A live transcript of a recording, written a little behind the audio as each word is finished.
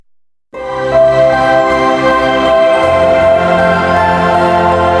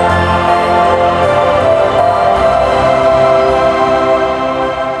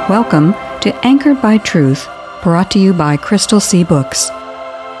Welcome to Anchored by Truth, brought to you by Crystal Sea Books.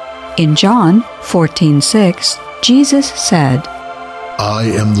 In John 14:6, Jesus said, I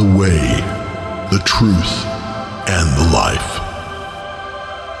am the way, the truth, and the life.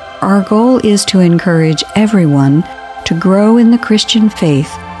 Our goal is to encourage everyone to grow in the Christian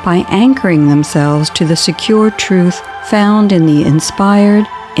faith by anchoring themselves to the secure truth found in the inspired,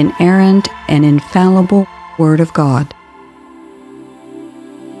 inerrant, and infallible Word of God.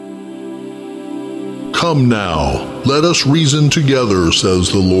 Come now, let us reason together,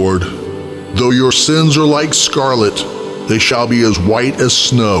 says the Lord. Though your sins are like scarlet, they shall be as white as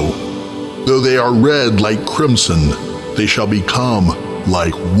snow. Though they are red like crimson, they shall become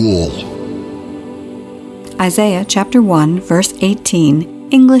like wool. Isaiah chapter 1, verse 18,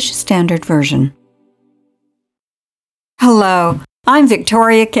 English Standard Version. Hello, I'm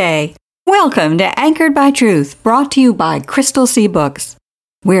Victoria Kay. Welcome to Anchored by Truth, brought to you by Crystal Sea Books.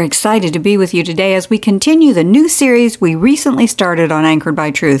 We're excited to be with you today as we continue the new series we recently started on Anchored by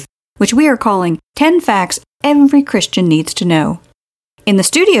Truth, which we are calling 10 Facts Every Christian Needs to Know. In the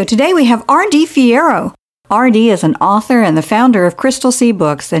studio today we have R.D. Fierro. R.D. is an author and the founder of Crystal Sea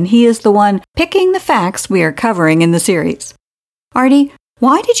Books, and he is the one picking the facts we are covering in the series. R.D.,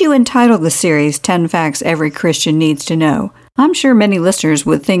 why did you entitle the series 10 Facts Every Christian Needs to Know? I'm sure many listeners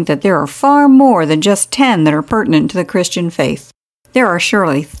would think that there are far more than just 10 that are pertinent to the Christian faith. There are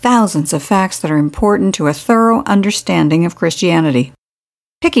surely thousands of facts that are important to a thorough understanding of Christianity.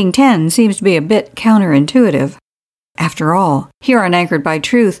 Picking 10 seems to be a bit counterintuitive. After all, here on Anchored by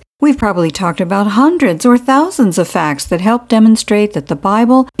Truth, we've probably talked about hundreds or thousands of facts that help demonstrate that the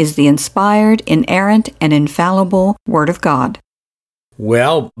Bible is the inspired, inerrant, and infallible Word of God.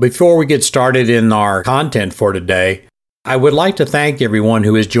 Well, before we get started in our content for today, I would like to thank everyone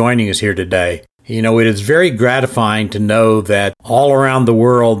who is joining us here today. You know, it is very gratifying to know that all around the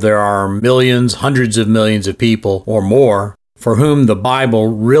world there are millions, hundreds of millions of people or more for whom the Bible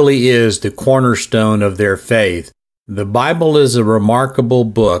really is the cornerstone of their faith. The Bible is a remarkable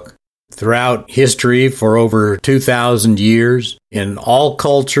book throughout history for over 2,000 years. In all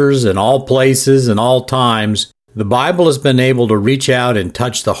cultures and all places and all times, the Bible has been able to reach out and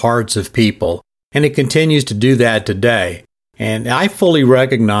touch the hearts of people, and it continues to do that today. And I fully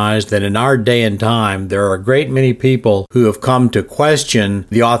recognize that in our day and time, there are a great many people who have come to question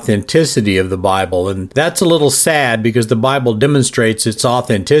the authenticity of the Bible. And that's a little sad because the Bible demonstrates its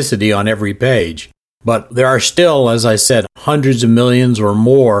authenticity on every page. But there are still, as I said, hundreds of millions or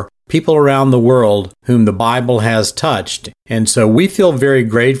more people around the world whom the Bible has touched. And so we feel very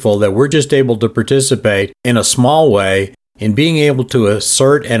grateful that we're just able to participate in a small way in being able to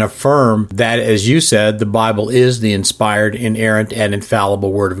assert and affirm that, as you said, the Bible is the inspired, inerrant, and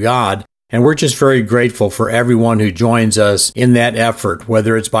infallible Word of God. And we're just very grateful for everyone who joins us in that effort,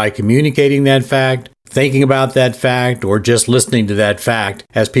 whether it's by communicating that fact, thinking about that fact, or just listening to that fact,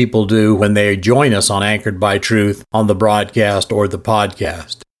 as people do when they join us on Anchored by Truth on the broadcast or the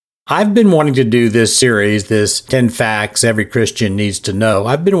podcast. I've been wanting to do this series, this 10 Facts Every Christian Needs to Know.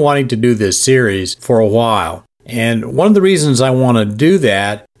 I've been wanting to do this series for a while. And one of the reasons I want to do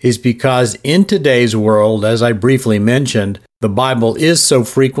that is because in today's world, as I briefly mentioned, the Bible is so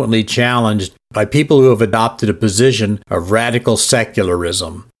frequently challenged by people who have adopted a position of radical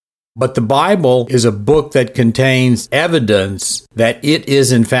secularism. But the Bible is a book that contains evidence that it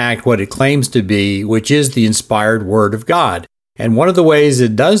is in fact what it claims to be, which is the inspired Word of God. And one of the ways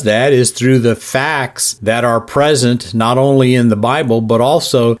it does that is through the facts that are present not only in the Bible, but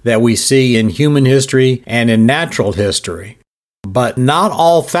also that we see in human history and in natural history. But not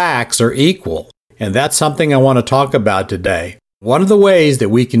all facts are equal, and that's something I want to talk about today. One of the ways that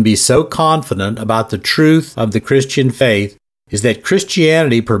we can be so confident about the truth of the Christian faith is that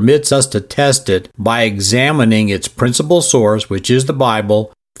Christianity permits us to test it by examining its principal source, which is the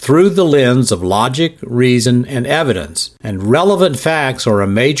Bible, through the lens of logic, reason, and evidence. And relevant facts are a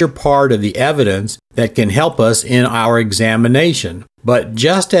major part of the evidence that can help us in our examination. But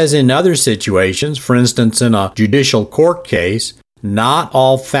just as in other situations, for instance in a judicial court case, not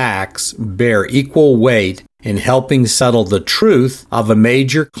all facts bear equal weight in helping settle the truth of a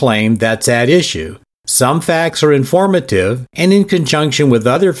major claim that's at issue. Some facts are informative, and in conjunction with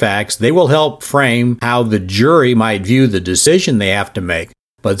other facts, they will help frame how the jury might view the decision they have to make.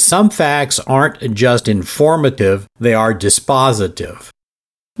 But some facts aren't just informative, they are dispositive.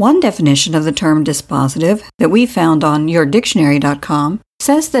 One definition of the term dispositive that we found on yourdictionary.com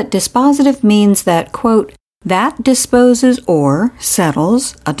says that dispositive means that, quote, that disposes or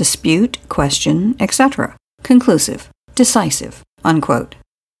settles a dispute, question, etc. Conclusive, decisive, unquote.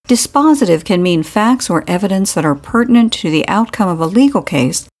 Dispositive can mean facts or evidence that are pertinent to the outcome of a legal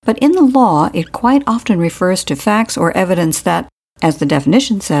case But in the law, it quite often refers to facts or evidence that, as the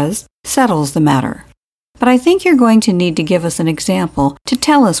definition says, settles the matter. But I think you're going to need to give us an example to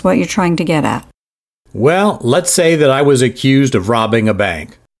tell us what you're trying to get at. Well, let's say that I was accused of robbing a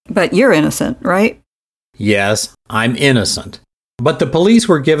bank. But you're innocent, right? Yes, I'm innocent. But the police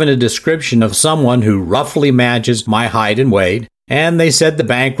were given a description of someone who roughly matches my height and weight, and they said the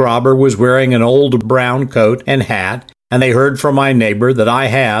bank robber was wearing an old brown coat and hat, and they heard from my neighbor that I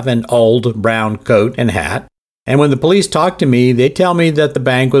have an old brown coat and hat. And when the police talk to me, they tell me that the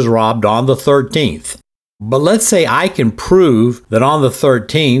bank was robbed on the 13th. But let's say I can prove that on the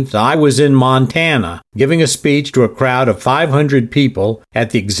 13th I was in Montana giving a speech to a crowd of 500 people at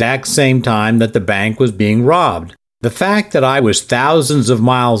the exact same time that the bank was being robbed. The fact that I was thousands of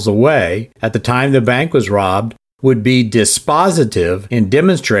miles away at the time the bank was robbed would be dispositive in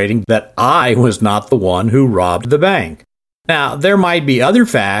demonstrating that I was not the one who robbed the bank. Now, there might be other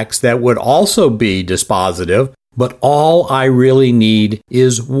facts that would also be dispositive, but all I really need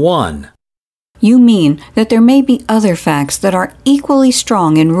is one. You mean that there may be other facts that are equally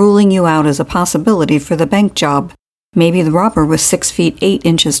strong in ruling you out as a possibility for the bank job. Maybe the robber was 6 feet 8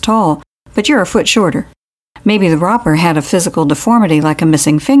 inches tall, but you're a foot shorter. Maybe the robber had a physical deformity like a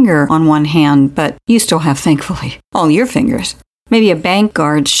missing finger on one hand, but you still have, thankfully, all your fingers. Maybe a bank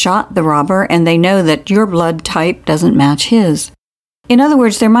guard shot the robber and they know that your blood type doesn't match his. In other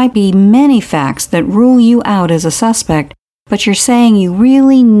words, there might be many facts that rule you out as a suspect, but you're saying you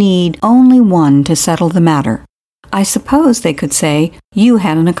really need only one to settle the matter. I suppose they could say you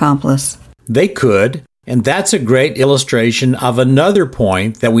had an accomplice. They could, and that's a great illustration of another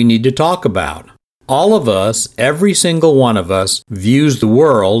point that we need to talk about. All of us, every single one of us, views the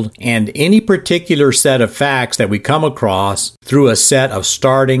world and any particular set of facts that we come across through a set of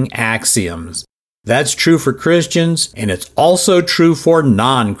starting axioms. That's true for Christians, and it's also true for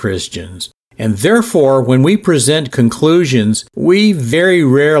non-Christians. And therefore, when we present conclusions, we very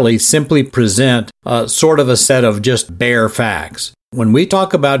rarely simply present sort of a set of just bare facts. When we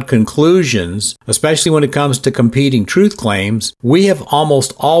talk about conclusions, especially when it comes to competing truth claims, we have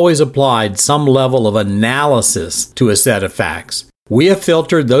almost always applied some level of analysis to a set of facts. We have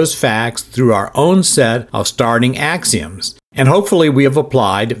filtered those facts through our own set of starting axioms. And hopefully we have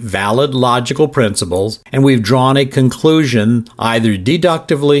applied valid logical principles and we've drawn a conclusion either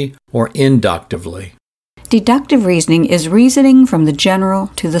deductively or inductively. Deductive reasoning is reasoning from the general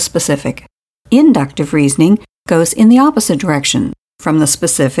to the specific. Inductive reasoning goes in the opposite direction, from the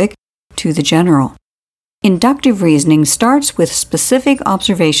specific to the general. Inductive reasoning starts with specific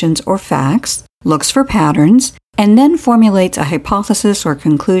observations or facts, looks for patterns, and then formulates a hypothesis or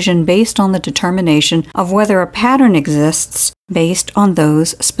conclusion based on the determination of whether a pattern exists based on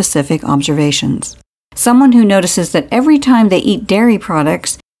those specific observations. Someone who notices that every time they eat dairy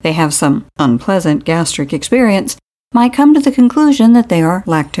products, they have some unpleasant gastric experience might come to the conclusion that they are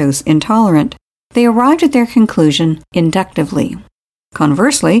lactose intolerant. They arrived at their conclusion inductively.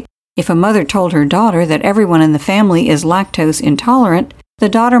 Conversely, if a mother told her daughter that everyone in the family is lactose intolerant, the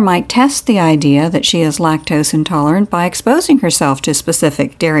daughter might test the idea that she is lactose intolerant by exposing herself to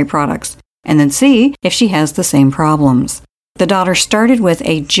specific dairy products, and then see if she has the same problems. The daughter started with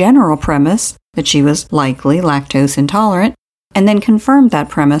a general premise that she was likely lactose intolerant, and then confirmed that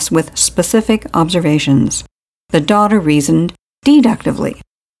premise with specific observations. The daughter reasoned deductively.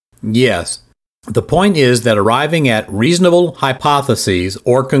 Yes. The point is that arriving at reasonable hypotheses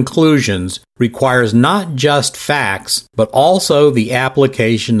or conclusions requires not just facts, but also the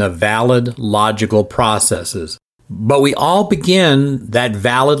application of valid logical processes. But we all begin that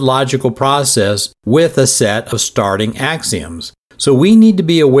valid logical process with a set of starting axioms. So we need to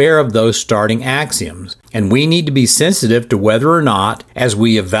be aware of those starting axioms, and we need to be sensitive to whether or not, as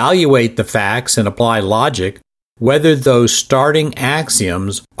we evaluate the facts and apply logic, whether those starting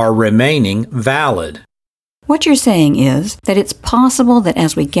axioms are remaining valid. What you're saying is that it's possible that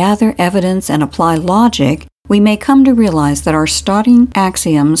as we gather evidence and apply logic, we may come to realize that our starting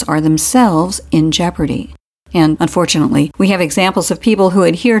axioms are themselves in jeopardy. And unfortunately, we have examples of people who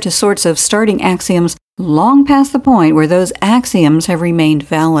adhere to sorts of starting axioms long past the point where those axioms have remained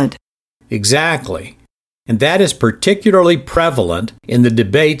valid. Exactly. And that is particularly prevalent in the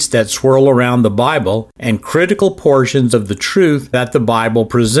debates that swirl around the Bible and critical portions of the truth that the Bible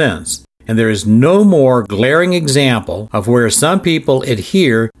presents. And there is no more glaring example of where some people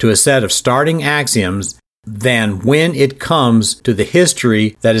adhere to a set of starting axioms than when it comes to the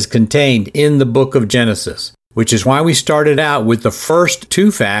history that is contained in the book of Genesis, which is why we started out with the first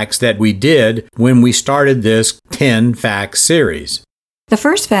 2 facts that we did when we started this 10-fact series. The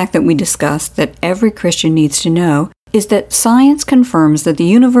first fact that we discussed that every Christian needs to know is that science confirms that the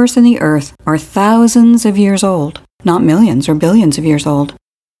universe and the earth are thousands of years old, not millions or billions of years old.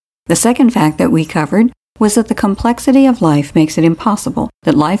 The second fact that we covered was that the complexity of life makes it impossible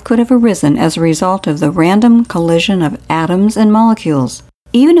that life could have arisen as a result of the random collision of atoms and molecules,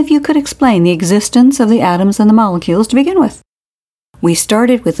 even if you could explain the existence of the atoms and the molecules to begin with. We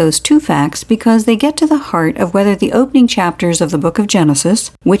started with those two facts because they get to the heart of whether the opening chapters of the book of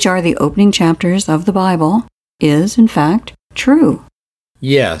Genesis, which are the opening chapters of the Bible, is, in fact, true.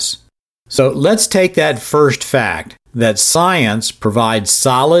 Yes. So let's take that first fact, that science provides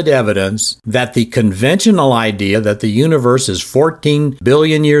solid evidence that the conventional idea that the universe is 14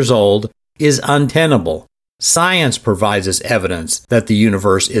 billion years old is untenable. Science provides us evidence that the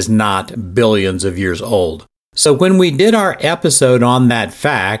universe is not billions of years old. So when we did our episode on that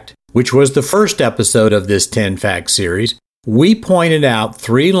fact, which was the first episode of this 10-fact series, we pointed out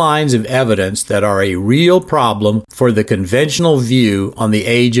 3 lines of evidence that are a real problem for the conventional view on the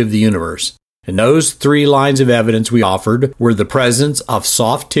age of the universe. And those 3 lines of evidence we offered were the presence of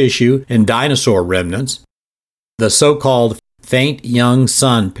soft tissue and dinosaur remnants, the so-called faint young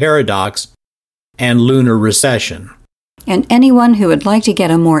sun paradox, and lunar recession. And anyone who would like to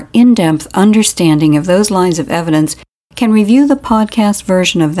get a more in-depth understanding of those lines of evidence can review the podcast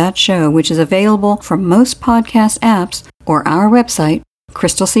version of that show, which is available from most podcast apps or our website,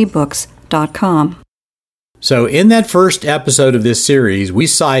 crystalseabooks.com. So in that first episode of this series, we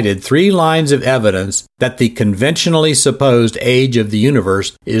cited 3 lines of evidence that the conventionally supposed age of the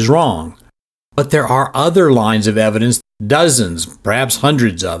universe is wrong. But there are other lines of evidence, dozens, perhaps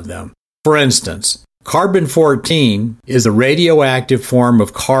hundreds of them. For instance, carbon-14 is a radioactive form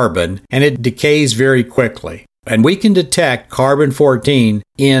of carbon, and it decays very quickly. And we can detect carbon-14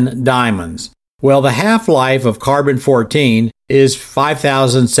 in diamonds. Well, the half-life of carbon-14 is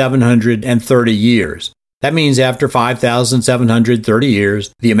 5,730 years. That means after 5,730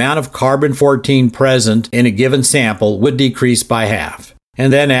 years, the amount of carbon-14 present in a given sample would decrease by half.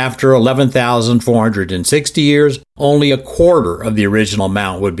 And then after 11,460 years, only a quarter of the original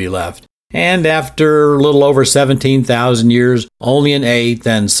amount would be left. And after a little over 17,000 years, only an eighth,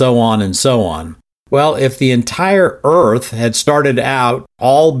 and so on and so on. Well, if the entire Earth had started out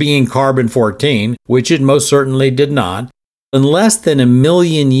all being carbon-14, which it most certainly did not, in less than 1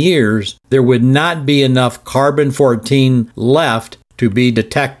 million years, there would not be enough carbon-14 left to be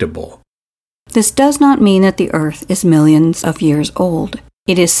detectable. This does not mean that the Earth is millions of years old.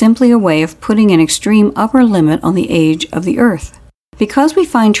 It is simply a way of putting an extreme upper limit on the age of the Earth. Because we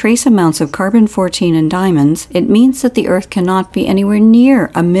find trace amounts of carbon-14 in diamonds, it means that the Earth cannot be anywhere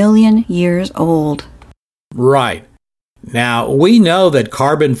near 1 million years old. Right. Now, we know that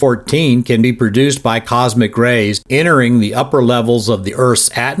carbon-14 can be produced by cosmic rays entering the upper levels of the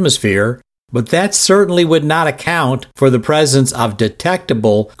Earth's atmosphere, but that certainly would not account for the presence of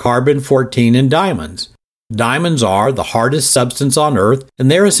detectable carbon-14 in diamonds. Diamonds are the hardest substance on Earth,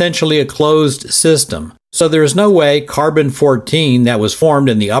 and they're essentially a closed system. So there's no way carbon-14 that was formed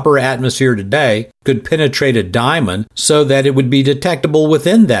in the upper atmosphere today could penetrate a diamond so that it would be detectable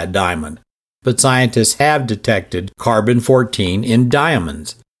within that diamond. But scientists have detected carbon-14 in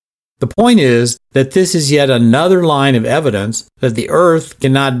diamonds. The point is that this is yet another line of evidence that the Earth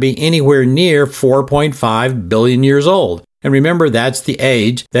cannot be anywhere near 4.5 billion years old. And remember, that's the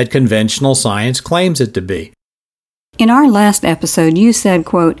age that conventional science claims it to be. In our last episode, you said,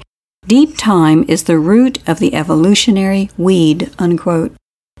 quote, "Deep time is the root of the evolutionary weed," unquote.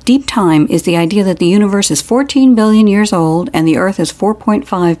 Deep time is the idea that the universe is 14 billion years old and the Earth is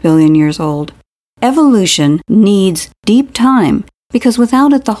 4.5 billion years old. Evolution needs deep time because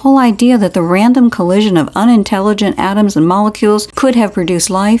without it, the whole idea that the random collision of unintelligent atoms and molecules could have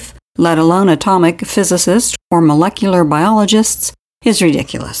produced life, let alone atomic physicists or molecular biologists, is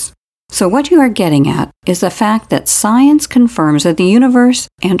ridiculous. So what you are getting at is the fact that science confirms that the universe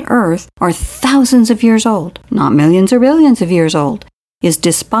and Earth are thousands of years old, not millions or billions of years old, is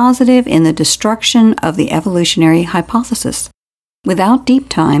dispositive in the destruction of the evolutionary hypothesis. Without deep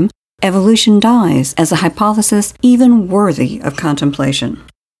time, evolution dies as a hypothesis even worthy of contemplation.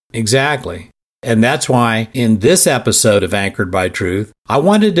 Exactly. And that's why in this episode of Anchored by Truth, I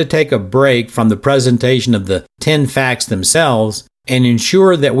wanted to take a break from the presentation of the 10 facts themselves and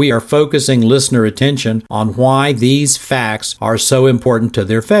ensure that we are focusing listener attention on why these facts are so important to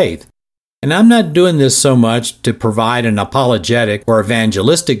their faith. And I'm not doing this so much to provide an apologetic or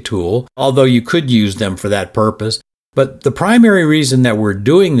evangelistic tool, although you could use them for that purpose. But the primary reason that we're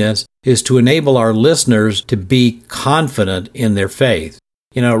doing this is to enable our listeners to be confident in their faith.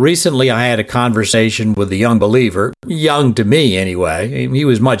 You know, recently I had a conversation with a young believer, young to me anyway. He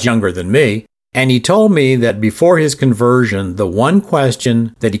was much younger than me. And he told me that before his conversion, the one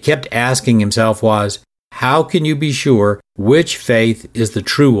question that he kept asking himself was, how can you be sure which faith is the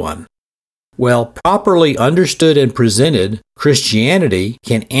true one? Well, properly understood and presented, Christianity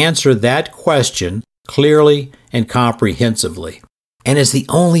can answer that question clearly and comprehensively. And it's the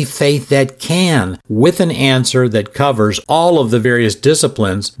only faith that can, with an answer that covers all of the various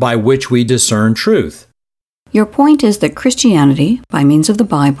disciplines by which we discern truth. Your point is that Christianity, by means of the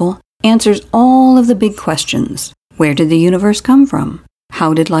Bible, answers all of the big questions. Where did the universe come from?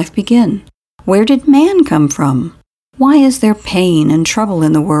 How did life begin? Where did man come from? Why is there pain and trouble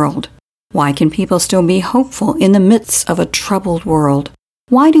in the world? Why can people still be hopeful in the midst of a troubled world?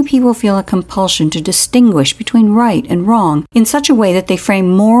 Why do people feel a compulsion to distinguish between right and wrong in such a way that they frame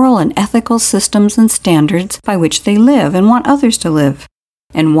moral and ethical systems and standards by which they live and want others to live?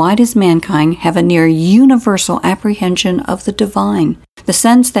 And why does mankind have a near universal apprehension of the divine, the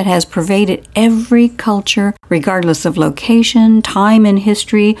sense that has pervaded every culture, regardless of location, time in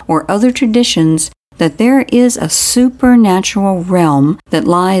history, or other traditions, that there is a supernatural realm that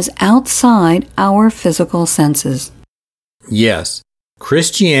lies outside our physical senses? Yes,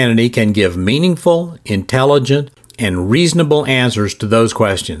 Christianity can give meaningful, intelligent, and reasonable answers to those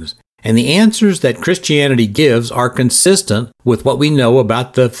questions. And the answers that Christianity gives are consistent with what we know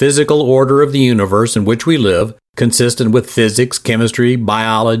about the physical order of the universe in which we live, consistent with physics, chemistry,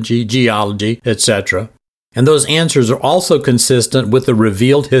 biology, geology, etc. And those answers are also consistent with the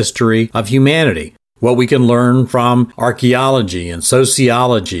revealed history of humanity, what we can learn from archaeology and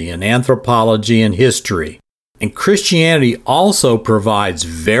sociology and anthropology and history. And Christianity also provides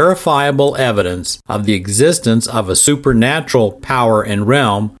verifiable evidence of the existence of a supernatural power and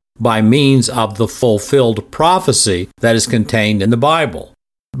realm by means of the fulfilled prophecy that is contained in the Bible.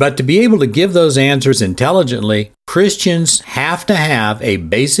 But to be able to give those answers intelligently, Christians have to have a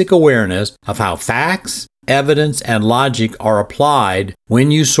basic awareness of how facts, evidence, and logic are applied when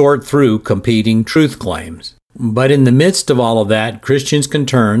you sort through competing truth claims. But in the midst of all of that, Christians can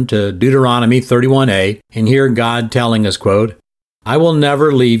turn to Deuteronomy 31:8 and hear God telling us, quote, I will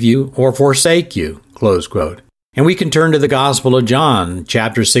never leave you or forsake you, close quote. And we can turn to the Gospel of John,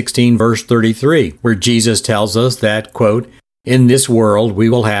 chapter 16, verse 33, where Jesus tells us that, quote, in this world we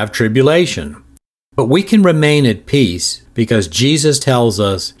will have tribulation. But we can remain at peace because Jesus tells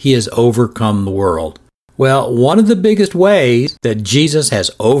us he has overcome the world. Well, one of the biggest ways that Jesus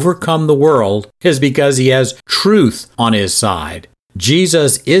has overcome the world is because he has truth on his side.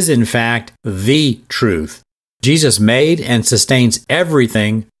 Jesus is, in fact, the truth. Jesus made and sustains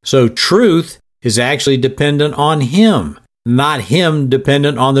everything, so truth is actually dependent on him, not him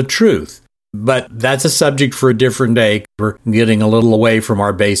dependent on the truth. But that's a subject for a different day. We're getting a little away from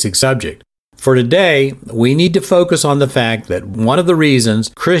our basic subject. For today, we need to focus on the fact that one of the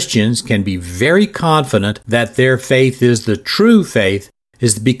reasons Christians can be very confident that their faith is the true faith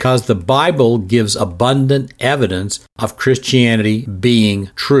is because the Bible gives abundant evidence of Christianity being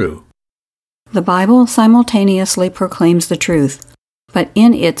true. The Bible simultaneously proclaims the truth, but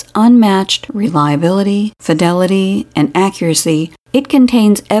in its unmatched reliability, fidelity, and accuracy, it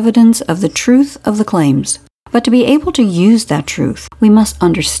contains evidence of the truth of the claims. But to be able to use that truth, we must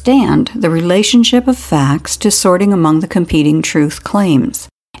understand the relationship of facts to sorting among the competing truth claims.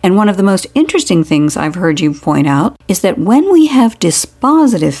 And one of the most interesting things I've heard you point out is that when we have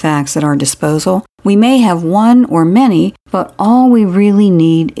dispositive facts at our disposal, we may have one or many, but all we really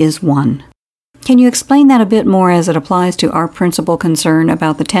need is one. Can you explain that a bit more as it applies to our principal concern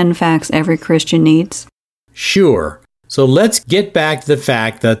about the 10 facts every Christian needs? Sure. So let's get back to the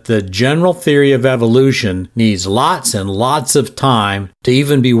fact that the general theory of evolution needs lots and lots of time to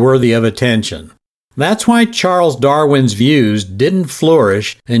even be worthy of attention. That's why Charles Darwin's views didn't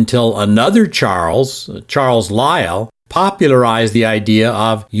flourish until another Charles Lyell, popularized the idea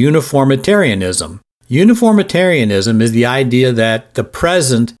of uniformitarianism. Uniformitarianism is the idea that the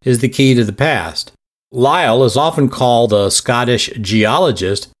present is the key to the past. Lyell is often called a Scottish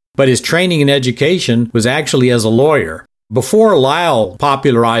geologist, but his training and education was actually as a lawyer. Before Lyell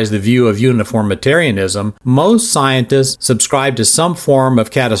popularized the view of uniformitarianism, most scientists subscribed to some form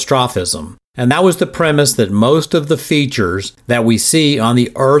of catastrophism. And that was the premise that most of the features that we see on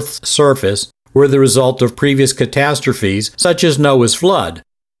the Earth's surface were the result of previous catastrophes, such as Noah's flood.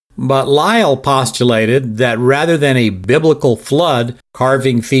 But Lyell postulated that rather than a biblical flood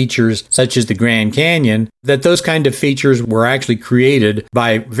carving features such as the Grand Canyon, that those kind of features were actually created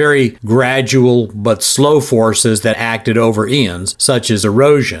by very gradual but slow forces that acted over eons, such as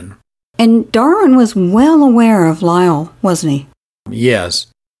erosion. And Darwin was well aware of Lyell, wasn't he? Yes.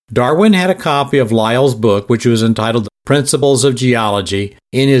 Darwin had a copy of Lyell's book, which was entitled Principles of Geology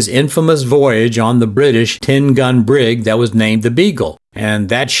in his infamous voyage on the British 10-gun brig that was named the Beagle, and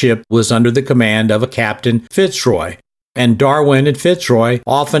that ship was under the command of a Captain Fitzroy. And Darwin and Fitzroy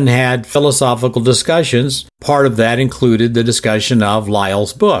often had philosophical discussions. Part of that included the discussion of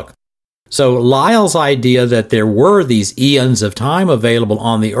Lyell's book. So Lyell's idea that there were these eons of time available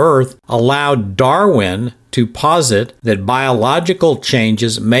on the Earth allowed Darwin to posit that biological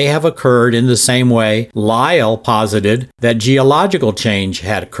changes may have occurred in the same way Lyell posited that geological change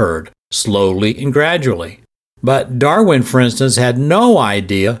had occurred, slowly and gradually. But Darwin, for instance, had no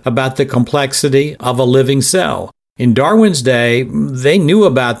idea about the complexity of a living cell. In Darwin's day, they knew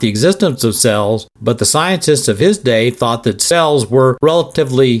about the existence of cells, but the scientists of his day thought that cells were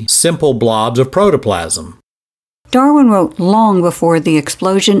relatively simple blobs of protoplasm. Darwin wrote long before the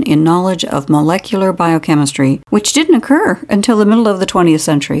explosion in knowledge of molecular biochemistry, which didn't occur until the middle of the 20th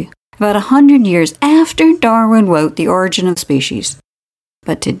century, about 100 years after Darwin wrote The Origin of Species.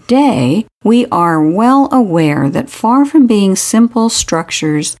 But today, we are well aware that far from being simple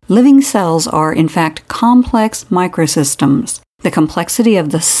structures, living cells are in fact complex microsystems. The complexity of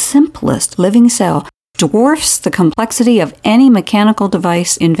the simplest living cell dwarfs the complexity of any mechanical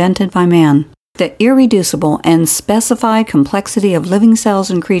device invented by man. The irreducible and specified complexity of living cells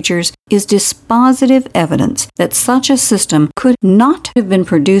and creatures is dispositive evidence that such a system could not have been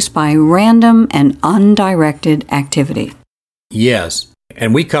produced by random and undirected activity. Yes.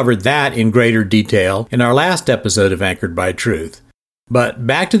 And we covered that in greater detail in our last episode of Anchored by Truth. But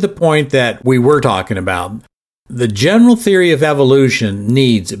back to the point that we were talking about. The general theory of evolution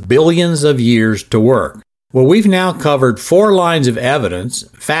needs billions of years to work. Well, we've now covered 4 lines of evidence,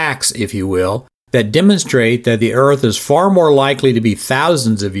 facts, if you will, that demonstrate that the Earth is far more likely to be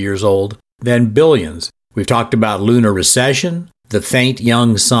thousands of years old than billions. We've talked about lunar recession, the faint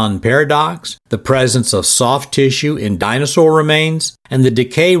young sun paradox, the presence of soft tissue in dinosaur remains, and the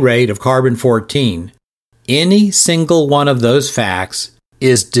decay rate of carbon-14. Any single one of those facts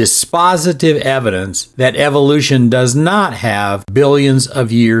is dispositive evidence that evolution does not have billions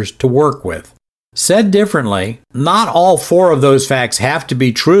of years to work with. Said differently, not all 4 of those facts have to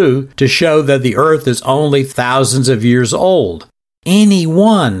be true to show that the Earth is only thousands of years old. Any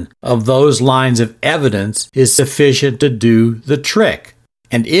one of those lines of evidence is sufficient to do the trick.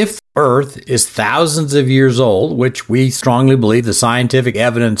 And if Earth is thousands of years old, which we strongly believe the scientific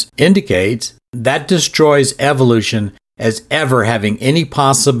evidence indicates, that destroys evolution as ever having any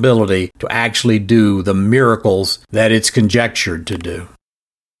possibility to actually do the miracles that it's conjectured to do.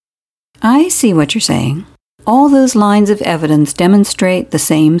 I see what you're saying. All those lines of evidence demonstrate the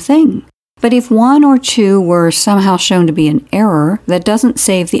same thing. But if 1 or 2 were somehow shown to be an error, that doesn't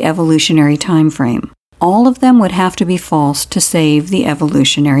save the evolutionary time frame. All of them would have to be false to save the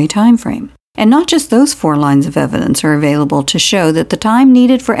evolutionary time frame. And not just those 4 lines of evidence are available to show that the time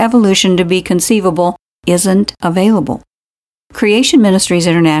needed for evolution to be conceivable isn't available. Creation Ministries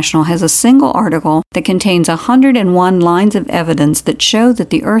International has a single article that contains 101 lines of evidence that show that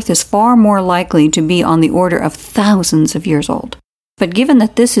the Earth is far more likely to be on the order of thousands of years old. But given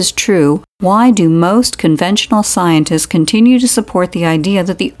that this is true, why do most conventional scientists continue to support the idea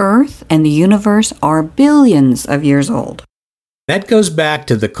that the Earth and the universe are billions of years old? That goes back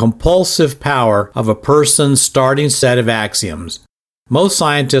to the compulsive power of a person's starting set of axioms. Most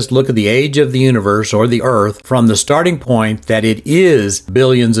scientists look at the age of the universe or the Earth from the starting point that it is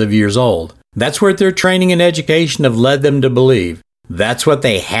billions of years old. That's what their training and education have led them to believe. That's what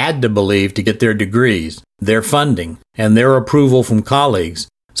they had to believe to get their degrees, their funding, and their approval from colleagues.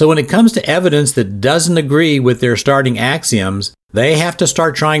 So when it comes to evidence that doesn't agree with their starting axioms, they have to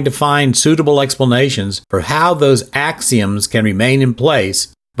start trying to find suitable explanations for how those axioms can remain in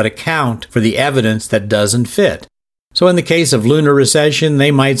place, but account for the evidence that doesn't fit. So in the case of lunar recession,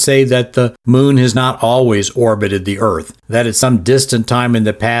 they might say that the moon has not always orbited the Earth, that at some distant time in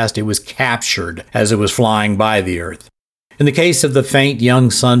the past it was captured as it was flying by the Earth. In the case of the faint young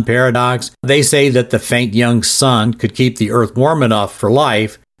sun paradox, they say that the faint young sun could keep the Earth warm enough for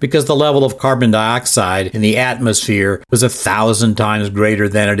life because the level of carbon dioxide in the atmosphere was 1,000 times greater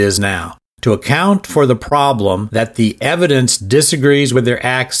than it is now. To account for the problem that the evidence disagrees with their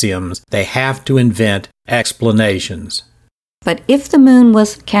axioms, they have to invent explanations. But if the moon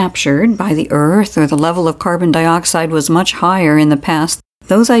was captured by the Earth or the level of carbon dioxide was much higher in the past,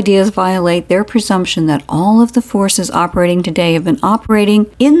 those ideas violate their presumption that all of the forces operating today have been operating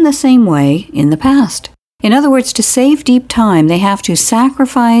in the same way in the past. In other words, to save deep time, they have to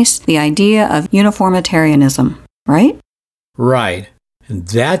sacrifice the idea of uniformitarianism, right? Right. And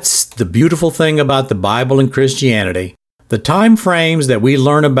that's the beautiful thing about the Bible and Christianity. The time frames that we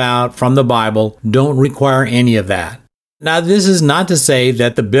learn about from the Bible don't require any of that. Now, this is not to say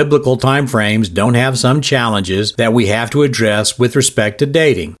that the biblical timeframes don't have some challenges that we have to address with respect to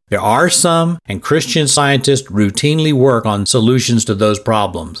dating. There are some, and Christian scientists routinely work on solutions to those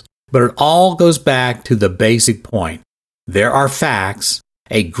problems. But it all goes back to the basic point. There are facts,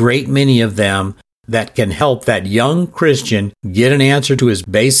 a great many of them, that can help that young Christian get an answer to his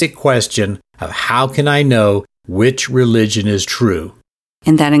basic question of how can I know which religion is true?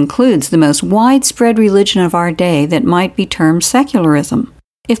 And that includes the most widespread religion of our day that might be termed secularism.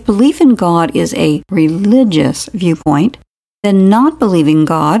 If belief in God is a religious viewpoint, then not believing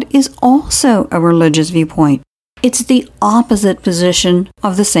God is also a religious viewpoint. It's the opposite position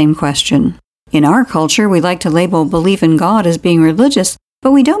of the same question. In our culture, we like to label belief in God as being religious,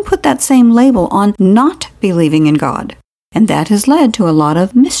 but we don't put that same label on not believing in God. And that has led to a lot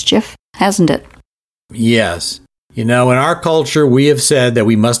of mischief, hasn't it? Yes. In our culture, we have said that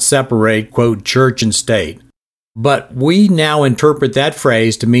we must separate, quote, church and state. But we now interpret that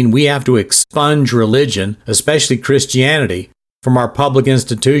phrase to mean we have to expunge religion, especially Christianity, from our public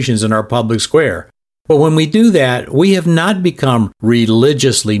institutions and our public square. But when we do that, we have not become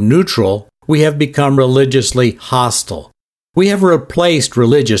religiously neutral, we have become religiously hostile. We have replaced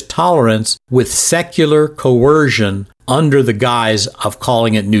religious tolerance with secular coercion under the guise of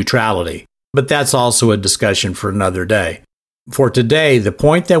calling it neutrality. But that's also a discussion for another day. For today, the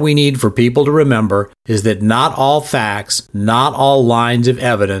point that we need for people to remember is that not all facts, not all lines of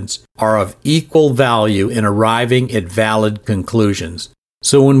evidence are of equal value in arriving at valid conclusions.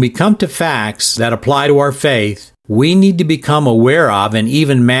 So when we come to facts that apply to our faith, we need to become aware of and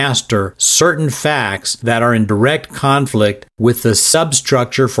even master certain facts that are in direct conflict with the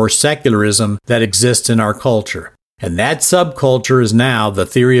substructure for secularism that exists in our culture. And that subculture is now the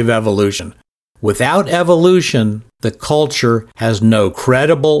theory of evolution. Without evolution, the culture has no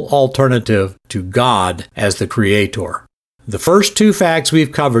credible alternative to God as the creator. The first two facts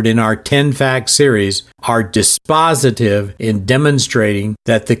we've covered in our 10-fact series are dispositive in demonstrating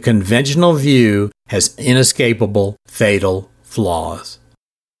that the conventional view has inescapable, fatal flaws.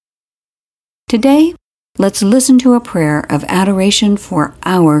 Today, let's listen to a prayer of adoration for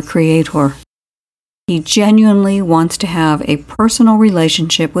our Creator. He genuinely wants to have a personal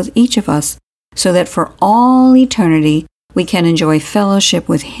relationship with each of us so that for all eternity we can enjoy fellowship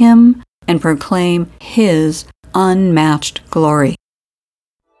with Him and proclaim His unmatched glory.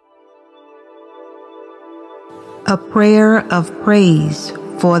 A prayer of praise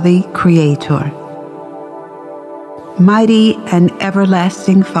for the Creator. Mighty and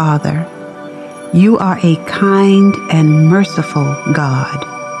everlasting Father, you are a kind and merciful God.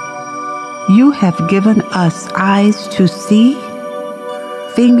 You have given us eyes to see,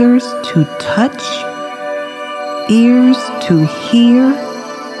 fingers to touch, ears to hear,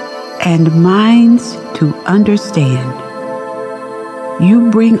 and minds to understand. You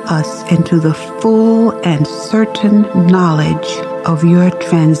bring us into the full and certain knowledge of your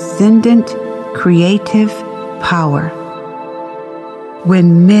transcendent creative power.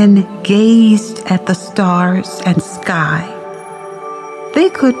 When men gazed at the stars and sky, they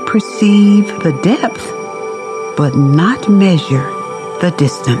could perceive the depth, but not measure the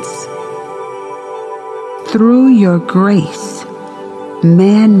distance. Through your grace,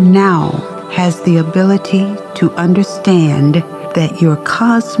 man now has the ability to understand that your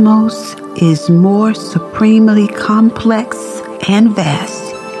cosmos is more supremely complex and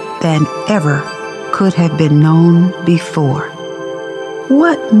vast than ever could have been known before.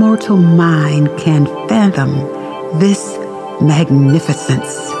 What mortal mind can fathom this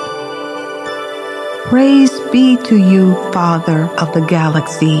magnificence? Praise be to you, Father of the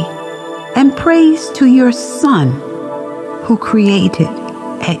galaxy, and praise to your Son, who created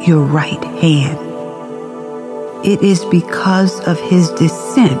at your right hand. It is because of his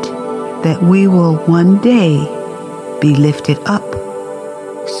descent that we will one day be lifted up.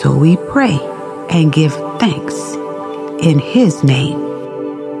 So we pray and give thanks in his name.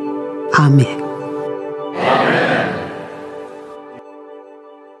 Amen.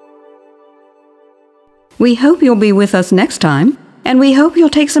 We hope you'll be with us next time, and we hope you'll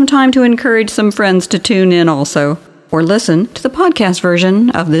take some time to encourage some friends to tune in also, or listen to the podcast version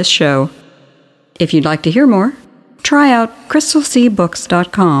of this show. If you'd like to hear more, try out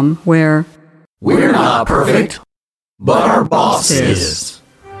crystalseabooks.com, where we're not perfect, but our boss is.